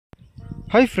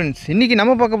Hi friends, இன்னைக்கு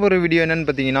நம்ம பார்க்க போற வீடியோ என்னன்னு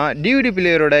பார்த்தீங்கன்னா DVD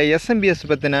பிளேயரோட SMPS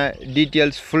பத்தின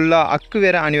டீடைல்ஸ் ஃபுல்லா அக்கு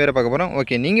வேற அணி வேற பார்க்க போறோம்.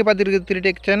 ஓகே, நீங்க பார்த்துட்டு இருக்கிறது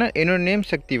 3Tech சேனல். என்னோட நேம்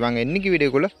சக்தி. வாங்க இன்னைக்கு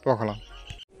வீடியோக்குள்ள போகலாம்.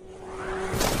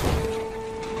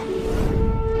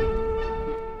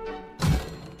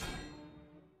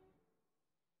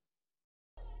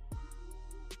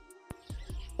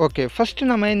 ஓகே, ஃபர்ஸ்ட்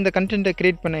நம்ம இந்த கண்டென்ட்டை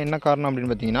கிரியேட் பண்ண என்ன காரணம் அப்படின்னு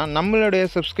பார்த்தீங்கன்னா, நம்மளுடைய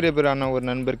சப்ஸ்கிரைபரான ஒரு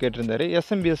நண்பர் கேட்டிருந்தாரு,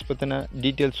 SMPS பற்றின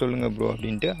டீட்டெயில்ஸ் சொல்லுங்கள் ப்ரோ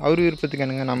அப்படின்ட்டு. அவர் விருப்பத்துக்கு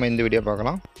என்னங்க நம்ம இந்த வீடியோ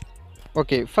பார்க்கலாம்.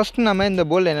 ஓகே, ஃபஸ்ட் நம்ம இந்த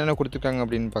போர்டில் என்னென்ன கொடுத்துருக்காங்க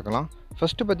அப்படின்னு பார்க்கலாம்.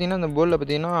 ஃபஸ்ட்டு பார்த்தீங்கன்னா இந்த போர்டில்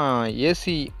பார்த்தீங்கன்னா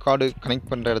ஏசி கார்டு கனெக்ட்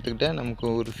பண்ணுற இடத்துக்கிட்ட நமக்கு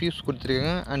ஒரு ஃபியூஸ்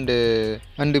கொடுத்துருக்காங்க.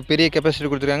 அண்டு பெரிய கெப்பாசிட்டி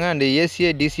கொடுத்துருக்காங்க. அண்டு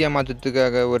ஏசியை டிசியாக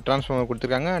மாற்றுறதுக்காக ஒரு டிரான்ஸ்ஃபார்மர்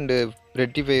கொடுத்துருக்காங்க. அண்டு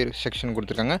ரெக்டிஃபையர் செக்ஷன்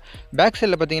கொடுத்துருக்காங்க. பேக்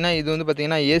சைடில் பார்த்தீங்கன்னா இது வந்து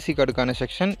பார்த்தீங்கன்னா ஏசி கார்டுக்கான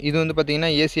செக்ஷன். இது வந்து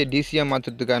பார்த்தீங்கன்னா ஏசியை டிசியாக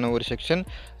மாற்றுறதுக்கான ஒரு செக்ஷன்.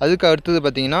 அதுக்கு அடுத்தது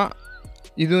பார்த்தீங்கன்னா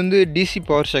இது வந்து டிசி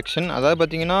பவர் செக்ஷன். அதாவது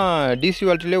பார்த்தீங்கன்னா டிசி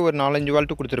வால்ட்லேயே ஒரு 4-5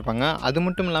 வால்ட்டு கொடுத்துருப்பாங்க. அது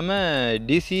மட்டும் இல்லாமல்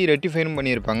டிசி ரெக்டிஃபைரும்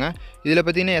பண்ணியிருப்பாங்க. இதில்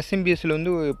பார்த்தீங்கன்னா SMPSல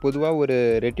வந்து பொதுவாக ஒரு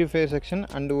ரெக்டிஃபையர் செக்ஷன்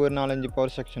அண்டு ஒரு 4-5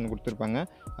 பவர் செக்ஷன் கொடுத்துருப்பாங்க.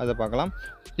 அதை பார்க்கலாம்.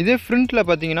 இதே ஃப்ரண்ட்டில்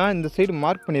பார்த்தீங்கன்னா இந்த சைடு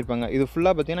மார்க் பண்ணியிருப்பாங்க. இது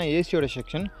ஃபுல்லாக பார்த்தீங்கன்னா ஏசியோட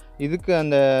செக்ஷன். இதுக்கு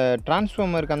அந்த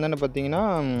டிரான்ஸ்ஃபார்மருக்கு அந்தாண்ட பார்த்தீங்கன்னா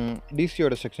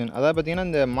டிசியோட செக்ஷன். அதாவது பார்த்தீங்கன்னா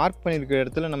இந்த மார்க் பண்ணியிருக்கிற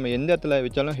இடத்துல நம்ம எந்த இடத்துல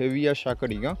வச்சாலும் ஹெவியாக ஷாக்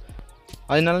அடிக்கும்.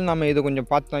 அதனால நம்ம இதை கொஞ்சம்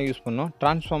பார்த்து தான் யூஸ் பண்ணோம்.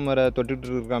 டிரான்ஸ்ஃபார்மரை தொட்டுட்டு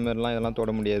இருக்கிற மாதிரிலாம் இதெல்லாம்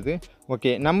தொட முடியாது.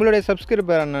 ஓகே, நம்மளுடைய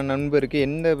சப்ஸ்கிரைபரான நண்பருக்கு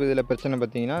எந்த இதில் பிரச்சனை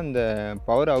பார்த்தீங்கன்னா இந்த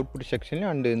பவர் அவுட்புட்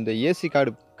செக்ஷன்லையும் அண்டு இந்த ஏசி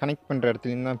கார்டு கனெக்ட் பண்ணுற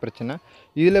இடத்துலையும் தான் பிரச்சனை.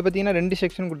 இதில் பார்த்தீங்கன்னா 2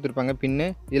 செக்ஷன் கொடுத்துருப்பாங்க பின்னு.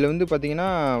 இதில் வந்து பார்த்தீங்கன்னா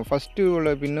ஃபஸ்ட்டு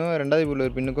உள்ள பின்னும் ரெண்டாவது உள்ள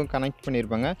பின்னுக்கும் கனெக்ட்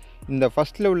பண்ணியிருப்பாங்க. இந்த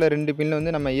ஃபஸ்ட்டில் உள்ள 2 பின்னில்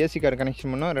வந்து நம்ம ஏசி கார்டு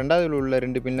கனெக்ஷன் பண்ணோம். ரெண்டாவது உள்ள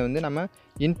 2 பின்னில் வந்து நம்ம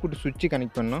இன்புட் சுவிட்சு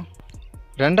கனெக்ட் பண்ணோம்.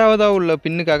 ரெண்டாவதாக உள்ள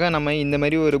பின்னுக்காக நம்ம இந்த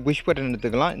மாதிரி ஒரு புஷ் பட்டன்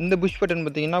எடுத்துக்கலாம். இந்த புஷ் பட்டன்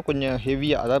பார்த்திங்கன்னா கொஞ்சம்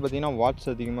ஹெவியாக, அதாவது பார்த்திங்கன்னா வாட்ஸ்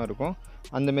அதிகமாக இருக்கும்.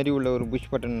 அந்தமாரி உள்ள ஒரு புஷ்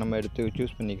பட்டன் நம்ம எடுத்து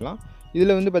சூஸ் பண்ணிக்கலாம்.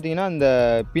 இதில் வந்து பார்த்திங்கன்னா இந்த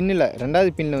பின்னில்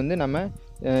ரெண்டாவது பின்னில் வந்து நம்ம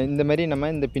இந்த மாதிரி நம்ம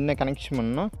இந்த பின்னை கனெக்ஷன்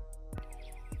பண்ணணும்.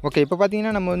 ஓகே, இப்போ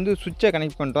பார்த்திங்கன்னா நம்ம வந்து சுவிட்சை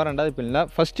கனெக்ட் பண்ணிட்டோம் ரெண்டாவது பின்னில்.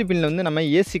 ஃபஸ்ட்டு பின்னில் வந்து நம்ம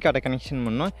ஏசி கார்டை கனெக்ஷன்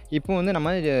பண்ணோம். இப்போ வந்து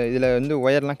நம்ம இதில் வந்து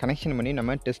ஒயர்லாம் கனெக்ஷன் பண்ணி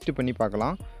நம்ம டெஸ்ட்டு பண்ணி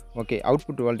பார்க்கலாம். ஓகே,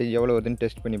 அவுட்புட் வோல்டேஜ் எவ்வளோ வருதுன்னு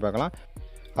டெஸ்ட் பண்ணி பார்க்கலாம்.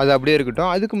 அது அப்படியே இருக்கட்டும்.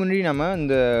 அதுக்கு முன்னாடி நம்ம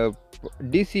இந்த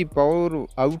டிசி பவர்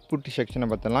அவுட்புட் செக்ஷனை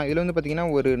பார்த்தலாம். இதில் வந்து பார்த்திங்கன்னா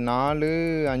ஒரு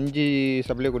 4-5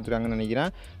 சப்ளை கொடுத்துருக்காங்கன்னு நினைக்கிறேன்.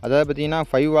 அதாவது பார்த்திங்கன்னா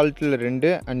 5 வால்ட்டில் 2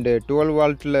 அண்டு 12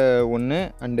 வால்ட்டில் 1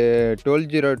 அண்டு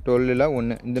 12-0-12ல்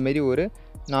 1 இந்தமாரி ஒரு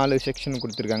 4 செக்ஷன்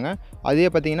கொடுத்துருக்காங்க. அதே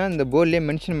பார்த்திங்கன்னா இந்த போர்ட்லேயே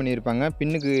மென்ஷன் பண்ணியிருப்பாங்க.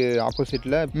 பின்னுக்கு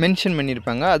ஆப்போசிட்டில் மென்ஷன்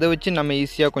பண்ணியிருப்பாங்க. அதை வச்சு நம்ம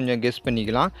ஈஸியாக கொஞ்சம் கெஸ்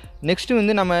பண்ணிக்கலாம். நெக்ஸ்ட்டு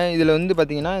வந்து நம்ம இதில் வந்து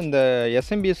பார்த்திங்கன்னா இந்த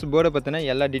SMPS போர்டை பற்றின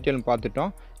எல்லா டீட்டெயிலும்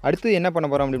பார்த்துட்டோம். அடுத்து என்ன பண்ண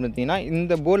போகிறோம் அப்படின்னு பார்த்தீங்கன்னா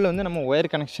இந்த போர்டில் வந்து நம்ம ஒயர்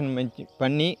கனெக்ஷன்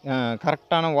பண்ணி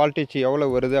கரெக்டான வால்டேஜ் எவ்வளோ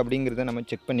வருது அப்படிங்கிறத நம்ம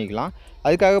செக் பண்ணிக்கலாம்.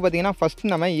 அதுக்காக பார்த்திங்கன்னா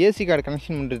ஃபஸ்ட்டு நம்ம ஏசி கார்டு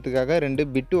கனெக்ஷன் பண்ணுறதுக்காக 2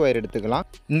 பிட்டு ஒயர் எடுத்துக்கலாம்.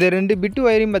 இந்த 2 பிட்டு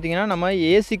ஒயரையும் பார்த்திங்கன்னா நம்ம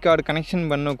ஏசி கார்டு கனெக்ஷன்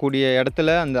பண்ணக்கூடிய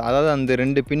இடத்துல அதாவது அந்த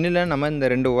 2 பின்னில் நம்ம இந்த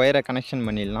 2 ஒயரை கனெக்ஷன்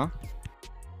பண்ணிடலாம்.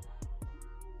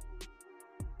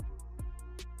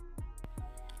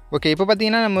 ஓகே, இப்போ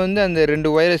பார்த்திங்கன்னா நம்ம வந்து அந்த 2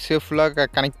 ஒயரை சேஃபுல்லாக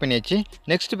கனெக்ட் பண்ணியாச்சு.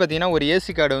 நெக்ஸ்ட்டு பார்த்திங்கன்னா ஒரு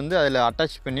ஏசி கார்டை வந்து அதில்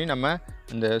அட்டாச் பண்ணி நம்ம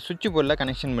அந்த சுவிட்ச் போர்டில்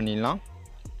கனெக்ஷன் பண்ணிடலாம்.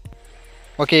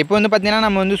 ஓகே, இப்போ வந்து பார்த்திங்கன்னா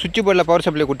நம்ம வந்து சுவிட்ச் போர்டில் பவர்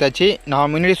சப்ளை கொடுத்தாச்சு.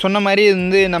 நான் முன்னாடி சொன்ன மாதிரி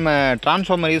வந்து நம்ம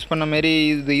டிரான்ஸ்ஃபார்மர் யூஸ் பண்ண மாதிரி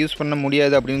இது யூஸ் பண்ண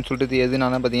முடியாது அப்படின்னு சொல்லிட்டு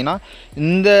எதுனால பார்த்திங்கன்னா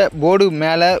இந்த போர்டு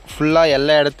மேலே ஃபுல்லாக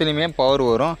எல்லா இடத்துலையுமே பவர்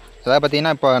வரும். அதாவது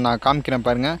பார்த்திங்கன்னா இப்போ நான் காமிக்கிறேன்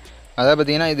பாருங்கள். அதாவது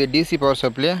பார்த்திங்கன்னா இது டிசி பவர்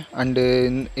சப்ளை அண்டு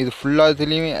இது ஃபுல்லாக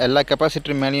இதுலேயும் எல்லா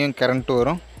கெப்பாசிட்டர் மேலேயும் கரண்ட்டு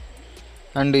வரும்.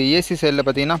 அண்டு ஏசி சைடில்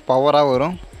பார்த்திங்கன்னா பவராக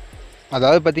வரும்.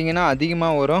 அதாவது பார்த்திங்கன்னா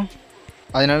அதிகமாக வரும்.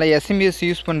 அதனால் SMPS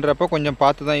யூஸ் பண்ணுறப்போ கொஞ்சம்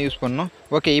பார்த்து தான் யூஸ் பண்ணணும்.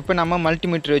 ஓகே, இப்போ நம்ம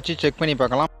மல்டிமீட்டர் வச்சு செக் பண்ணி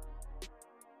பார்க்கலாம்.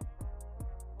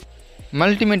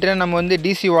 மல்டிமீட்டரை நம்ம வந்து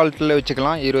டிசி வால்ட்டில்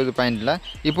வச்சுக்கலாம் 20 பாயிண்டில்.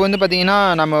 இப்போ வந்து பார்த்திங்கன்னா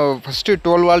நம்ம ஃபஸ்ட்டு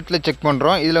 12 வால்ட்டில் செக்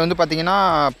பண்ணுறோம். இதில் வந்து பார்த்திங்கன்னா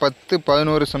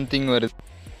 10-11 சம்திங் வருது.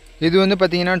 இது வந்து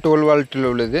பார்த்திங்கன்னா 12 வால்ட்டில்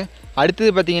உள்ளது. அடுத்தது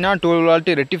பார்த்திங்கன்னா 12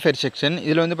 வால்ட்டு ரெக்டிஃபையர் செக்ஷன்.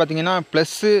 இதில் வந்து பார்த்திங்கன்னா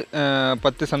ப்ளஸ்ஸு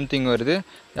 10 சம்திங் வருது.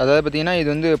 அதாவது பார்த்திங்கன்னா இது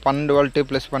வந்து 12 வால்ட்டு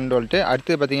ப்ளஸ் 12 வால்ட்டு.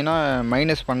 அடுத்தது பார்த்திங்கன்னா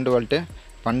மைனஸ் 12 வால்ட்டு.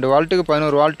 12 வால்ட்டுக்கு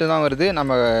 11 வால்ட்டு தான் வருது.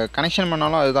 நம்ம கனெக்ஷன்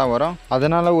பண்ணாலும் அதுதான் வரும்.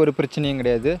 அதனால் ஒரு பிரச்சனையும்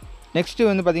கிடையாது. நெக்ஸ்ட்டு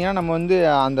வந்து பார்த்திங்கன்னா நம்ம வந்து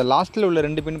அந்த லாஸ்ட்டில் உள்ள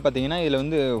 2 பின் பார்த்திங்கன்னா இதில்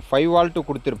வந்து 5 வால்ட்டு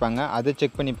கொடுத்துருப்பாங்க. அதை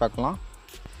செக் பண்ணி பார்க்கலாம்.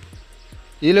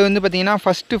 இதில் வந்து பார்த்திங்கன்னா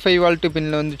ஃபஸ்ட்டு 5 வால்ட்டு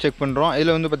பின்னில் வந்து செக் பண்ணுறோம்.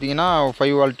 இதில் வந்து பார்த்திங்கன்னா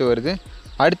 5 வால்ட்டு வருது.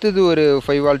 அடுத்தது ஒரு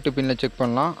 5 வால்ட்டு பின்னில் செக்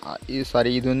பண்ணலாம்.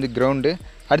 இது வந்து கிரவுண்டு.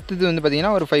 அடுத்தது வந்து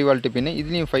பார்த்திங்கன்னா ஒரு 5 வால்ட்டு பின்னு.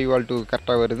 இதுலேயும் 5 வால்ட்டு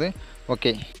கரெக்டாக வருது.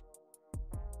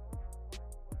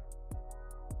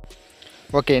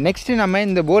 ஓகே, நெக்ஸ்ட்டு நம்ம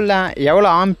இந்த போர்டில் எவ்வளோ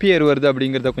ஆம்பியர் வருது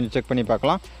அப்படிங்கிறத கொஞ்சம் செக் பண்ணி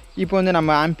பார்க்கலாம். இப்போ வந்து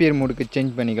நம்ம ஆம்பியர் மோடுக்கு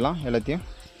சேஞ்ச் பண்ணிக்கலாம் எல்லாத்தையும்.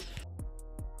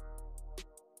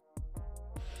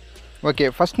 ஓகே,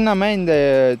 ஃபஸ்ட் நம்ம இந்த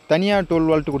தனியாக 12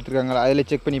 வால்ட் கொடுத்துருக்காங்களா அதில்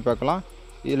செக் பண்ணி பார்க்கலாம்.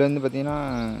 இதில் வந்து பார்த்திங்கன்னா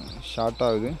ஷார்ட்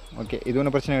ஆகுது. ஓகே, இது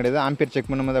ஒன்றும் பிரச்சனை கிடையாது. ஆம்பியர்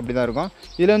செக் பண்ணும்போது அப்படி தான் இருக்கும்.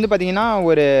 இதில் வந்து பார்த்திங்கன்னா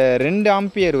ஒரு 2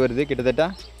 ஆம்பியர் வருது கிட்டத்தட்ட.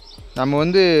 நம்ம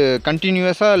வந்து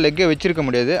கண்டினியூஸாக லெக்கை வச்சுருக்க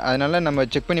முடியாது. அதனால் நம்ம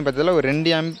செக் பண்ணி பார்த்ததில் ஒரு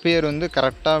 2 ஆம்பியர் வந்து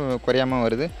கரெக்டாக குறையாமல்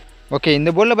வருது. ஓகே, இந்த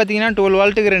போர்டில் பார்த்தீங்கன்னா 12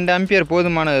 வால்ட்டுக்கு 2 ஆம்பியர்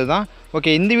போதுமானது தான்.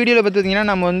 ஓகே, இந்த வீடியோவில் பார்த்தீங்கன்னா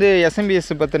நம்ம வந்து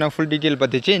எஸ்எம்பிஎஸ் பற்றின ஃபுல் டீட்டெயில்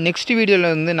பார்த்துச்சு. நெக்ஸ்ட்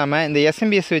வீடியோவில் வந்து நம்ம இந்த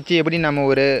எஸ்எம்பிஎஸ் வச்சு எப்படி நம்ம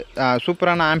ஒரு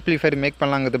சூப்பரான ஆம்பிளிஃபையர் மேக்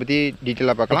பண்ணலாங்கிறத பற்றி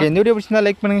டீட்டெயிலாக பார்க்கலாம். இந்த வீடியோ பிடிச்சிருந்தா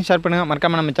லைக் பண்ணுங்கள், ஷேர் பண்ணுங்கள்,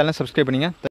 மறக்காமல் நம்ம சேனல் சப்ஸ்கிரைப் பண்ணுங்கள்.